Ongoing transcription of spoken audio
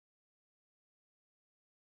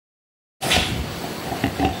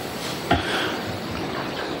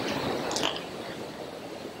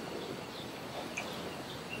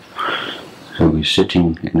we're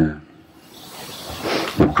sitting in an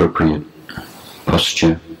appropriate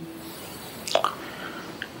posture.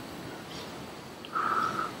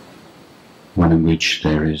 One in which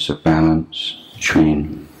there is a balance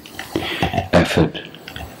between effort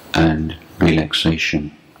and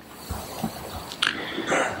relaxation.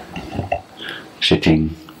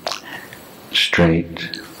 Sitting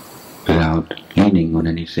straight without leaning on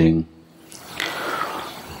anything,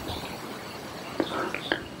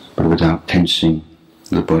 but without tensing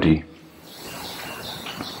the body,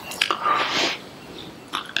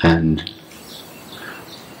 and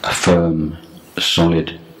a firm,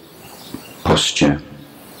 solid posture,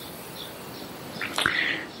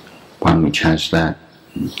 one which has that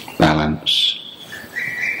balance.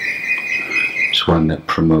 It's one that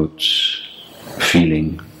promotes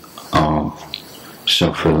feeling of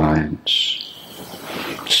self-reliance,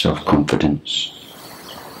 self-confidence.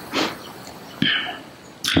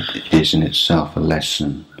 It is in itself a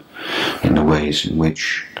lesson in the ways in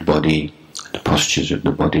which the body, the postures of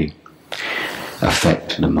the body,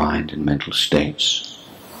 affect the mind and mental states,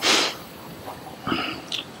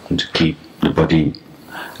 and to keep the body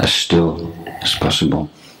as still as possible.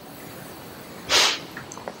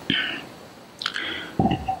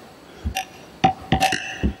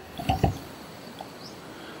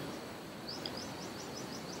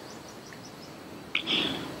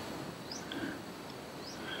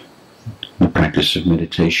 The practice of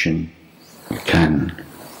meditation can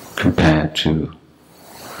compare to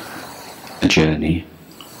a journey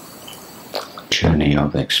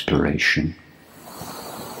of exploration.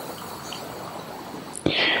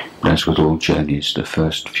 As with all journeys, the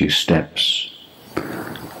first few steps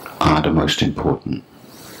are the most important.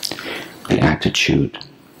 The attitude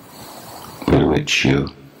with which you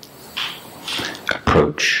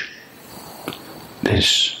approach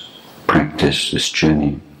this practice, this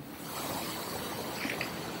journey.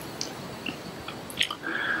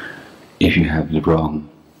 If you have the wrong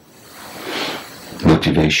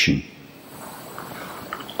motivation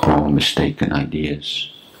or mistaken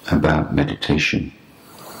ideas about meditation,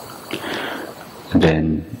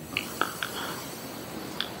 then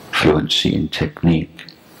fluency in technique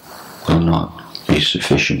will not be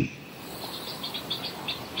sufficient.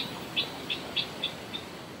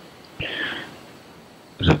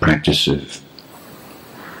 The practice of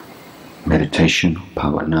meditation,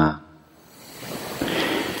 bhavana,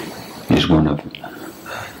 is one of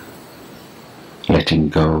letting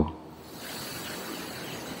go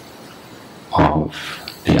of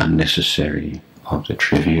the unnecessary, of the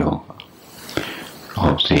trivial,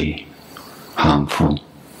 of the harmful.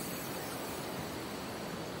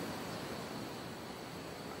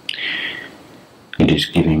 It is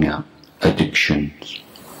giving up addictions.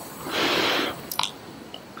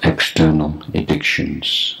 External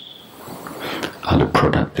addictions are the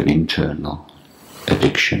product of internal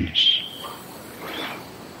addictions.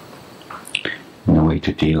 And the way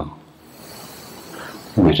to deal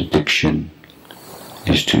with addiction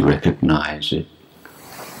is to recognize it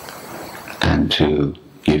and to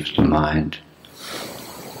give the mind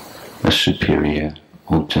a superior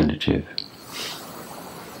alternative.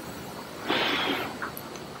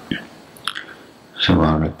 So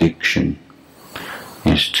our addiction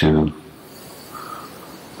is to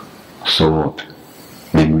thought,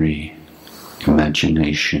 memory,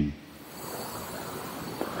 imagination,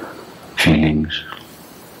 feelings,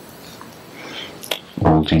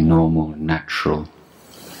 all the normal, natural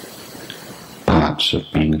parts of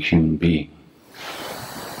being a human being.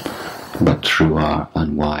 But through our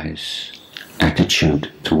unwise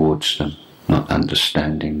attitude towards them, not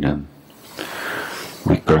understanding them,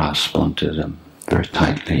 we grasp onto them very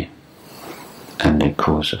tightly, and they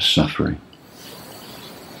cause us suffering.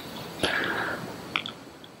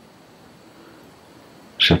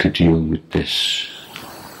 So to deal with this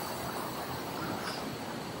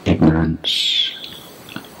ignorance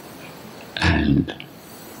and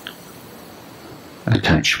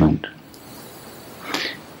attachment,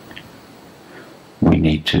 we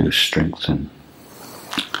need to strengthen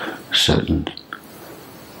certain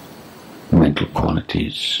mental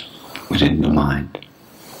qualities within the mind.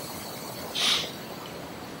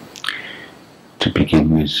 To begin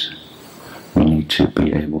with, we need to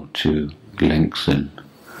be able to lengthen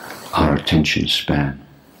our attention span.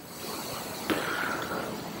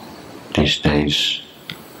 These days,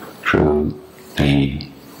 through the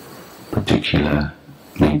particular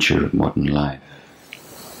nature of modern life,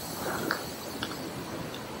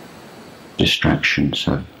 distractions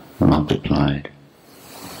have multiplied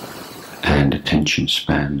and attention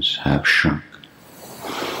spans have shrunk.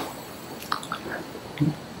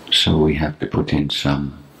 So we have to put in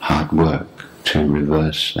some hard work to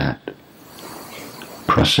reverse that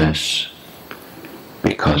process,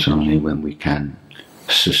 because only when we can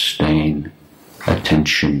sustain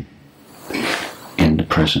attention in the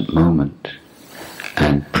present moment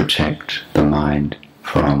and protect the mind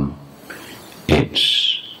from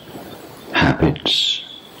its habits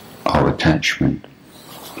of attachment,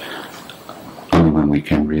 only when we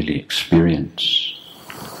can really experience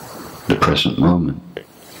the present moment,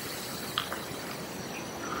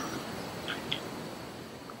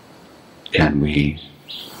 can we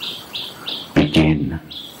begin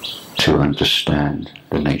to understand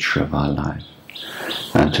the nature of our life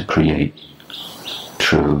and to create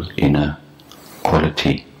true inner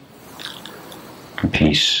quality,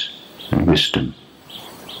 peace and wisdom.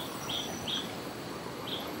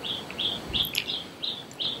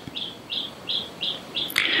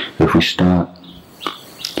 If we start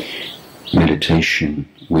meditation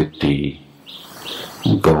with the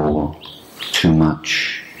goal too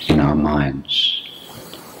much in our minds,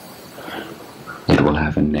 it will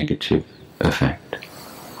have a negative effect.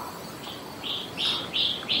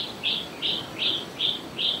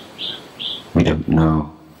 We don't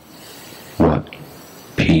know what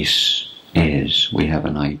peace is. We have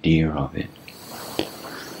an idea of it.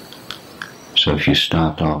 So if you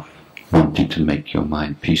start off wanting to make your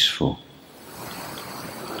mind peaceful,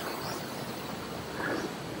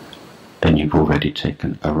 then you've already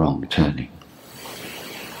taken a wrong turning.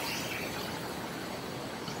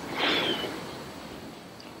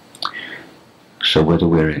 So whether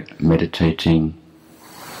we're meditating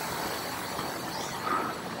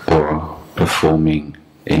or performing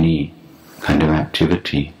any kind of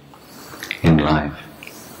activity in life,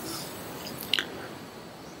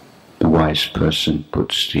 the wise person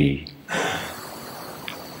puts the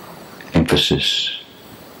emphasis,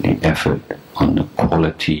 the effort on the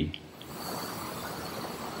quality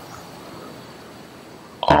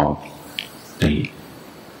of the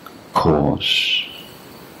cause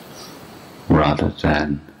rather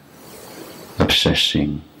than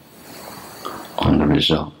obsessing on the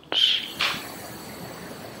results.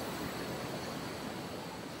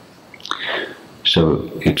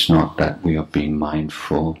 So it's not that we are being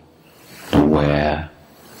mindful, aware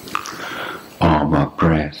of our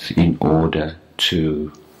breath in order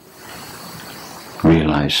to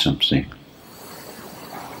realize something.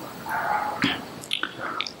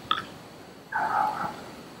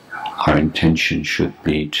 Our intention should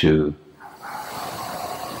be to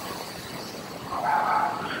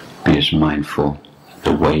be as mindful,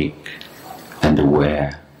 awake and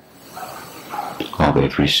aware of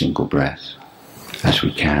every single breath as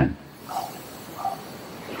we can.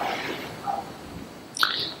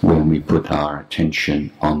 When we put our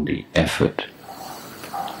attention on the effort,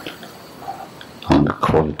 on the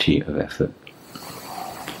quality of effort,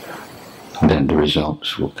 then the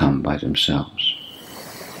results will come by themselves.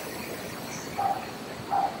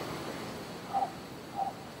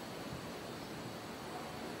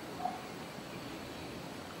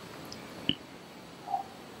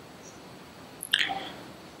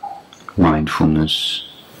 Mindfulness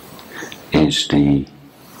is the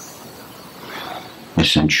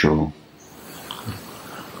essential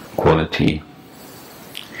quality.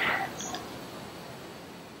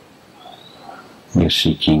 We're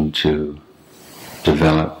seeking to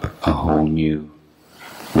develop a whole new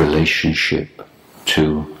relationship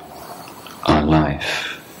to our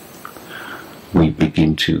life. We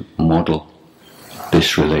begin to model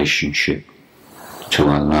this relationship to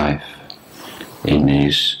our life in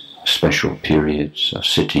these special periods of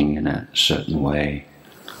sitting in a certain way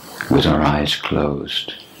with our eyes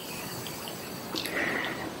closed,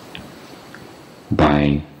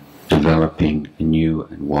 by developing a new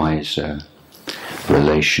and wiser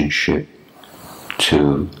relationship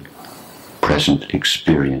to present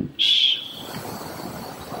experience.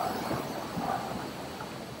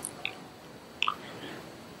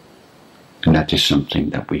 And that is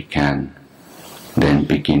something that we can then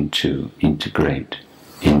begin to integrate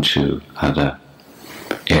into other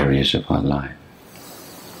areas of our life.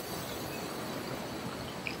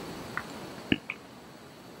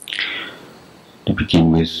 To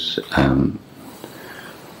begin with,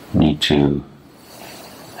 need to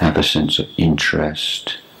have a sense of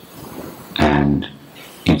interest and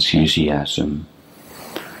enthusiasm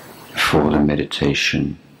for the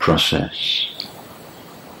meditation process.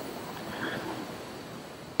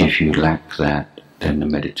 If you lack that, then the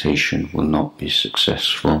meditation will not be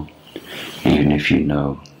successful, even if you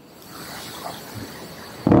know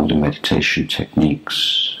all the meditation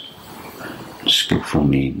techniques, skillful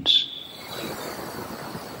means.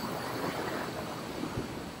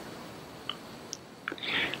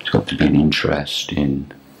 It's got to be an interest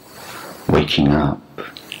in waking up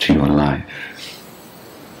to your life,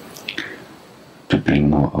 to be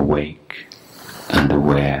more awake and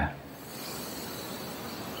aware,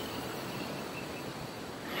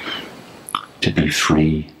 to be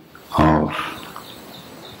free of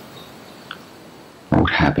old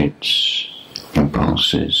habits,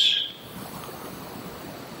 impulses,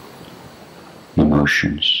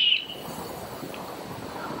 emotions,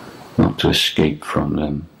 not to escape from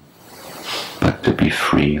them, but to be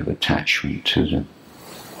free of attachment to them.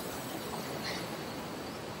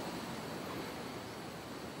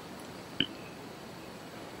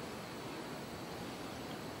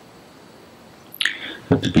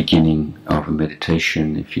 At the beginning of a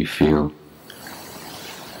meditation, if you feel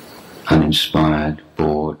uninspired,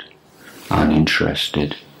 bored,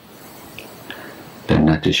 uninterested, then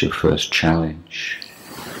that is your first challenge,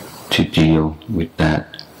 to deal with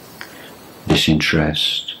that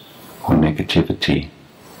disinterest or negativity.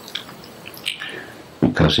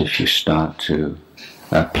 Because if you start to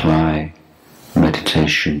apply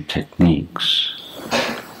meditation techniques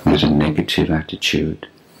with a negative attitude,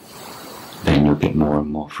 then you'll get more and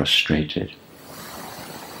more frustrated.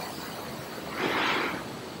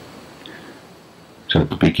 So at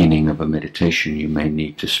the beginning of a meditation, you may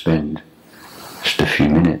need to spend just a few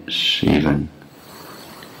minutes even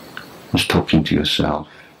just talking to yourself,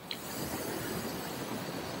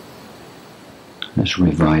 just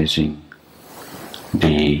revising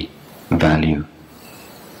the value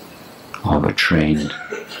of a trained,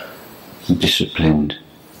 disciplined,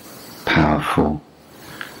 powerful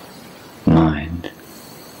mind,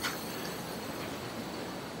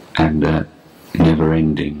 and the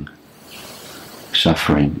never-ending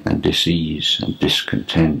suffering and disease and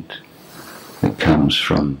discontent that comes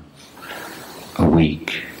from a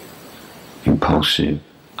weak, impulsive,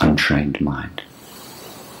 untrained mind.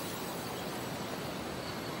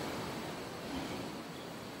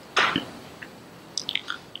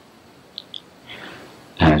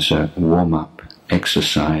 As a warm-up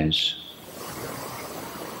exercise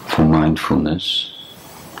for mindfulness,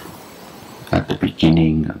 at the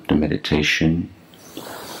beginning of the meditation,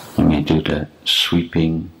 you may do the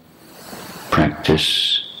sweeping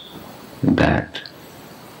practice that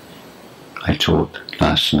I taught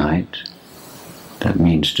last night. That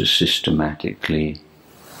means to systematically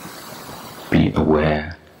be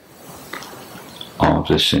aware of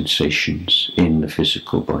the sensations in the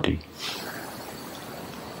physical body,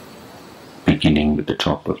 beginning with the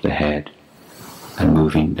top of the head and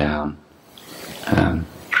moving down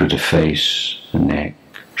through the face, the neck,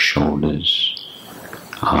 shoulders,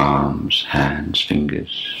 arms, hands,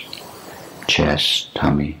 fingers, chest,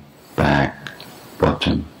 tummy, back,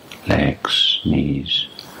 bottom, legs, knees,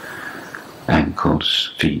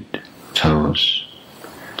 ankles, feet, toes.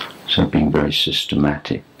 So being very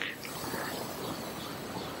systematic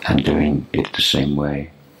and doing it the same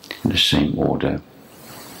way, in the same order,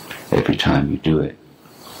 every time you do it.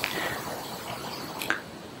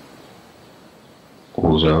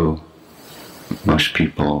 Although most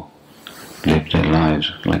people live their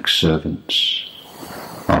lives like servants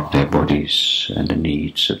of their bodies and the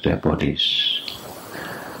needs of their bodies,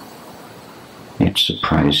 it's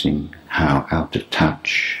surprising how out of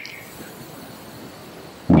touch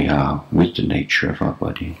we are with the nature of our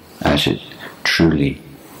body as it truly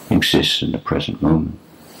exists in the present moment.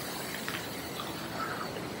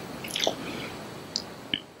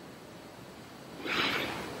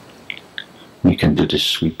 We can do this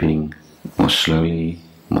sweeping more slowly,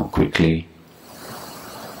 more quickly.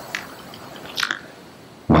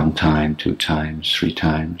 1 time, 2 times, 3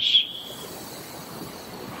 times.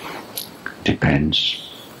 Depends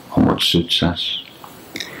on what suits us.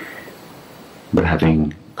 But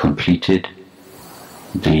having completed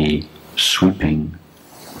the sweeping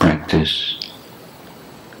practice,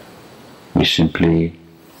 we simply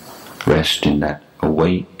rest in that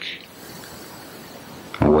awake,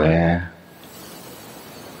 aware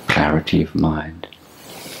clarity of mind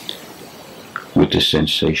with the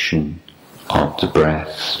sensation of the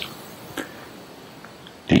breath,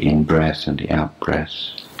 the in-breath and the out-breath.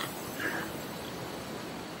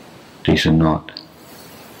 These are not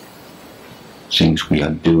things we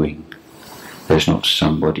are doing. There's not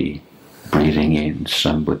somebody breathing in,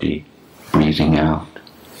 somebody breathing out.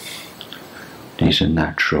 These are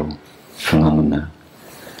natural phenomena.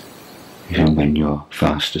 Even when you're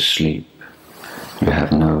fast asleep, you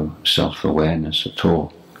have no self-awareness at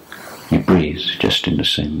all. You breathe just in the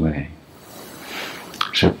same way.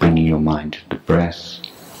 So bringing your mind to the breath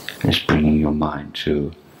is bringing your mind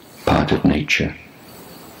to part of nature.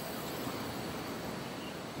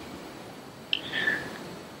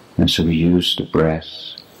 And so we use the breath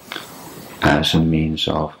as a means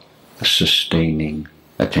of sustaining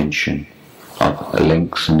attention, of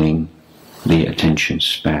lengthening the attention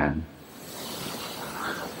span,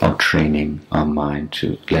 of training our mind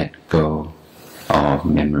to let go of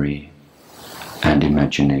memory and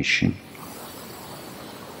imagination.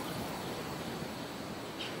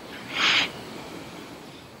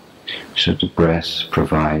 So the breath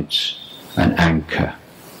provides an anchor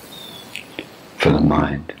for the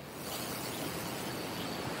mind.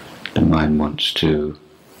 The mind wants to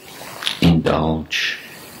indulge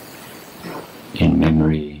in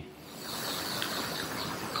memory,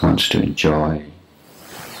 wants to enjoy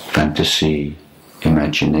fantasy,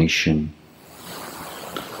 imagination.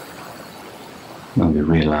 When we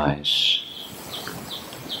realize,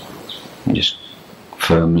 just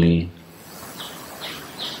firmly,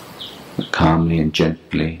 calmly and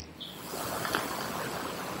gently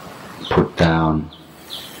put down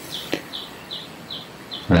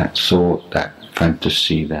that thought, that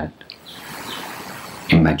fantasy, that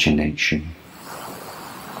imagination,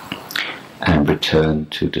 and return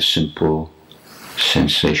to the simple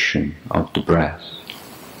sensation of the breath.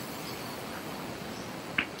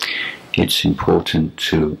 It's important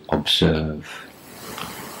to observe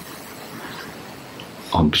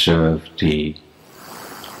the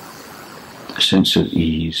sense of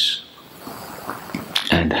ease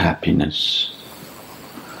and happiness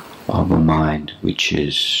of a mind which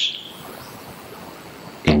is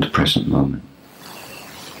in the present moment.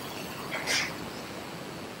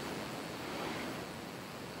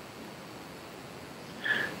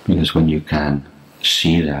 Because when you can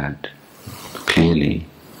see that clearly,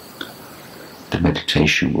 the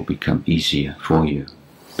meditation will become easier for you.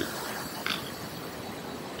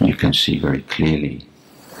 You can see very clearly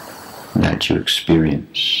that you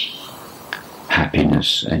experience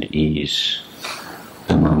happiness and ease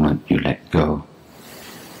the moment you let go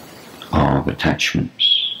of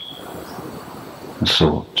attachments,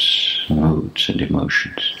 thoughts, moods and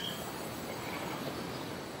emotions.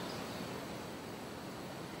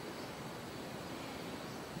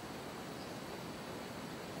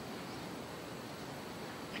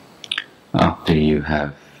 After you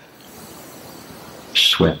have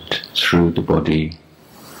swept through the body,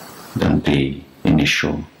 done the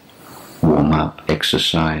initial warm-up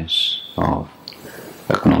exercise of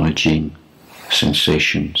acknowledging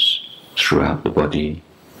sensations throughout the body,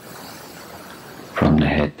 from the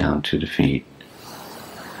head down to the feet,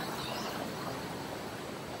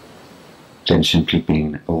 then simply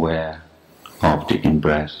being aware of the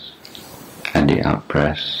in-breath and the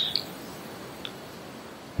out-breath.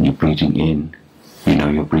 When you're breathing in, you know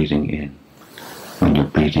you're breathing in. When you're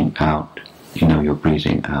breathing out, you know you're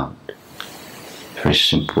breathing out. Very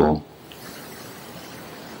simple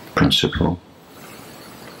principle.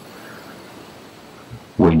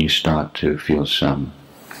 When you start to feel some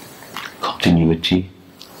continuity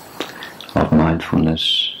of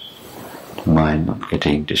mindfulness, the mind not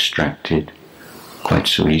getting distracted quite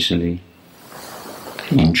so easily,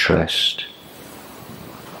 interest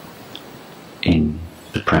in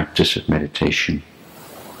the practice of meditation,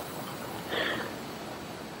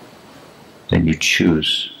 then you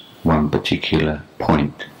choose one particular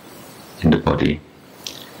point in the body.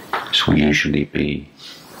 This will usually be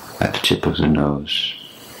at the tip of the nose,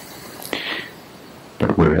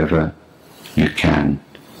 but wherever you can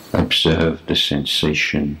observe the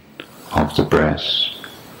sensation of the breath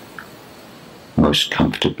most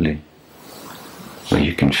comfortably, where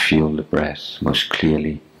you can feel the breath most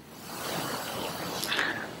clearly,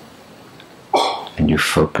 and you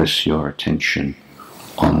focus your attention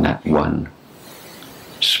on that one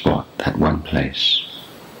spot, that one place.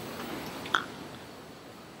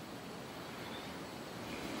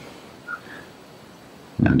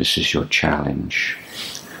 Now this is your challenge,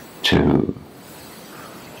 to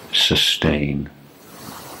sustain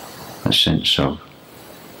a sense of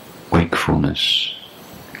wakefulness,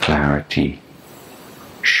 clarity,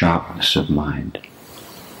 sharpness of mind,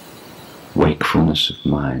 wakefulness of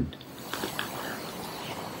mind,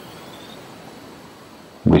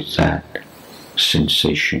 with that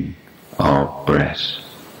sensation of breath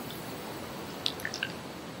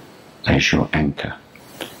as your anchor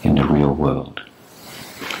in the real world.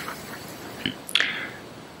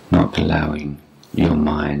 Not allowing your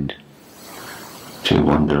mind to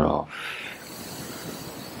wander off,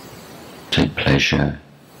 take pleasure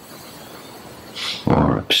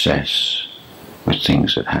or obsess with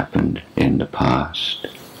things that happened in the past,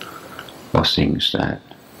 or things that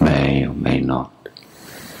may or may not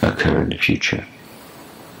occur in the future.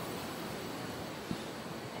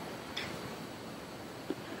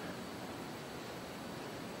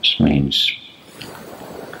 means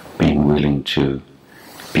being willing to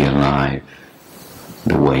be alive,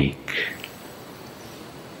 awake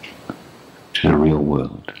to the real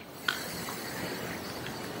world.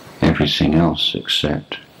 Everything else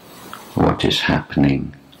except what is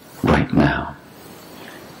happening right now,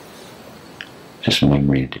 just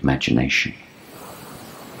memory and imagination.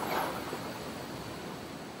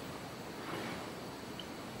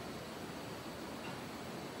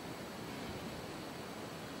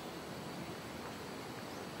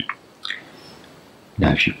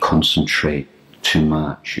 Now if you concentrate too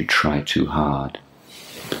much, you try too hard,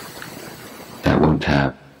 that won't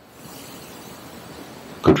have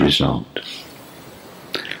good result.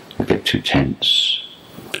 You'll get too tense.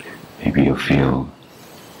 Maybe you'll feel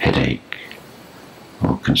headache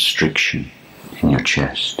or constriction in your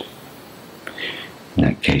chest. In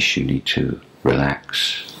that case you need to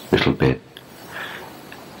relax a little bit.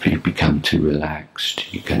 If you become too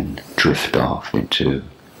relaxed, you can drift off into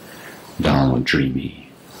dull, dreamy,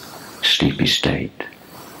 sleepy state.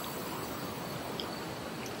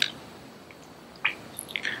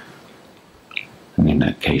 And in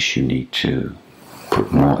that case you need to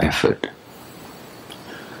put more effort.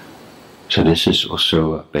 So this is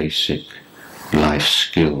also a basic life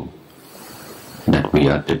skill that we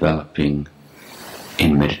are developing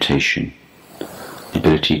in meditation. The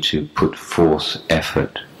ability to put forth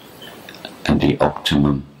effort and the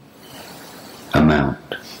optimum amount.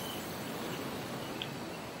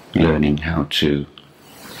 Learning how to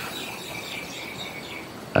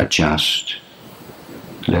adjust,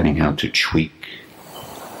 learning how to tweak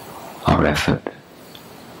our effort.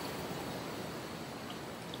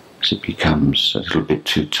 As it becomes a little bit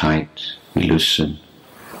too tight, we loosen.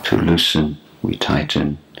 Too loosen, we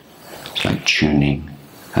tighten. It's like tuning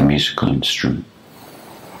a musical instrument.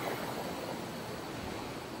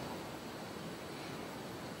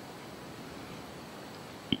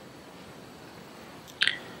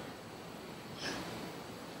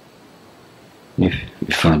 If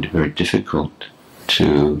you find it very difficult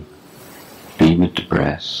to be with the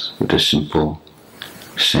breath, with a simple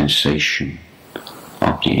sensation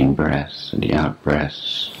of the in-breath and the out-breath,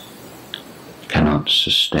 cannot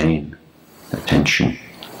sustain attention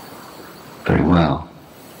very well,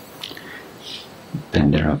 then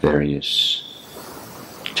there are various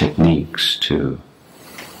techniques to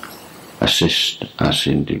assist us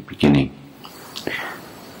in the beginning.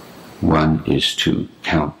 One is to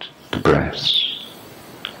count the breaths.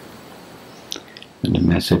 And the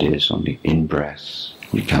method is on the in-breath,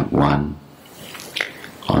 you count 1,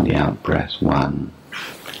 on the out-breath 1,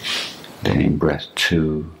 then in-breath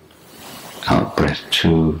 2, out-breath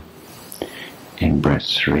 2, in-breath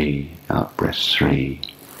 3, out-breath 3,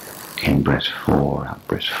 in-breath 4,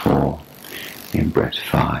 out-breath 4, in-breath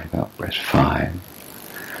 5, out-breath 5,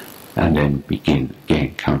 and then begin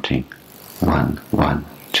again counting 1, 1,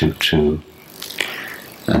 2, 2,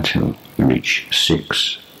 until you reach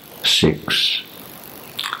 6, 6,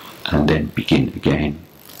 and then begin again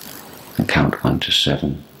and count 1 to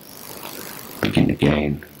 7, begin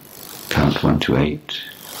again, count 1 to 8,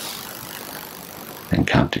 then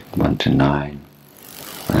count 1 to 9,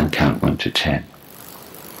 and then count 1 to 10.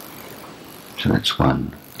 So that's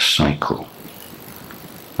one cycle,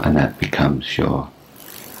 and that becomes your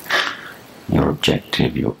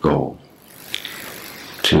objective, your goal,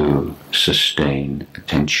 to sustain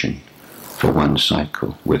attention for one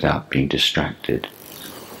cycle without being distracted,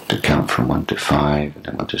 to count from 1 to 5, and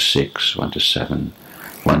then 1 to 6, 1 to 7,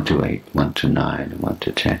 1 to 8, 1 to 9, and 1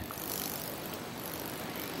 to 10.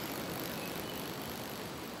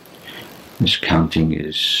 This counting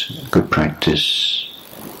is a good practice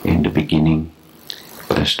in the beginning,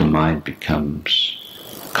 but as the mind becomes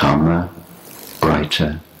calmer,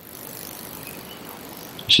 brighter,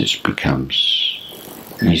 as it becomes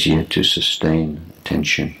easier to sustain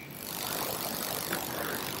attention,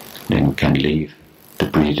 then we can leave the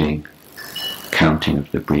breathing, counting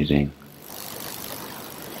of the breathing,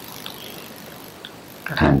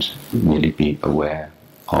 and merely be aware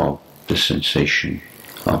of the sensation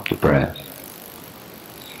of the breath.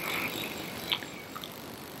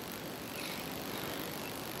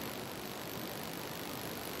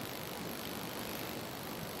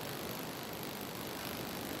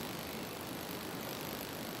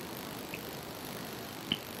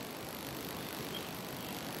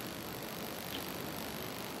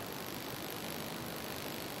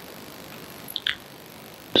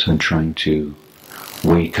 So trying to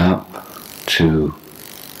wake up to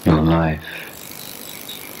your life.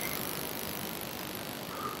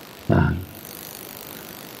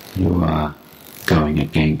 You are going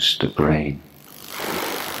against the brain.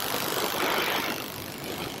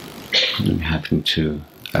 I'm having to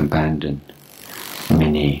abandon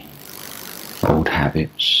many old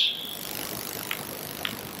habits,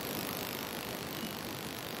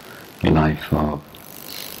 a life of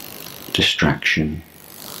distraction,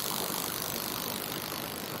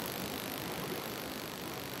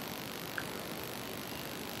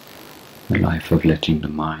 a life of letting the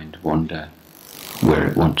mind wander where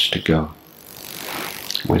it wants to go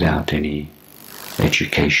without any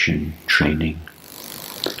education, training,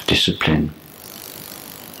 discipline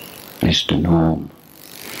is the norm.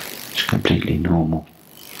 It's completely normal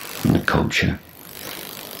in the culture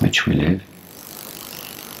in which we live,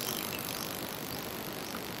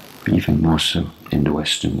 even more so in the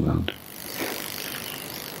Western world.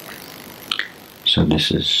 So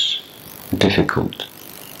this is a difficult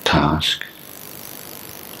task,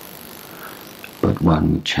 but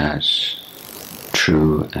one which has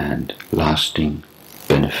true and lasting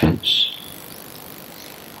benefits.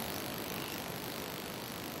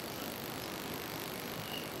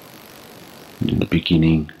 In the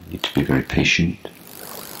beginning, you need to be very patient,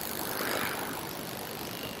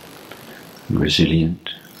 resilient,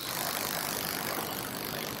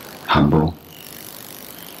 humble.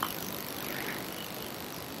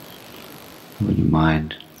 When your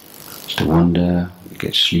mind starts to wander, you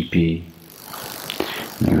get sleepy,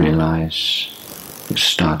 you realize you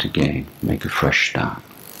start again, make a fresh start.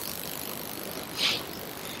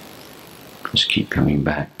 Just keep coming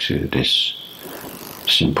back to this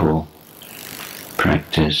simple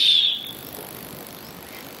practice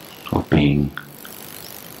of being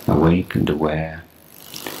awake and aware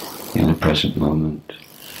in the present moment,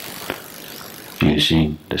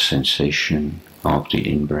 using the sensation of the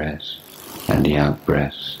in-breath and the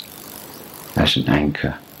out-breath as an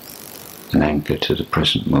anchor to the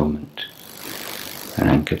present moment, an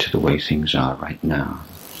anchor to the way things are right now.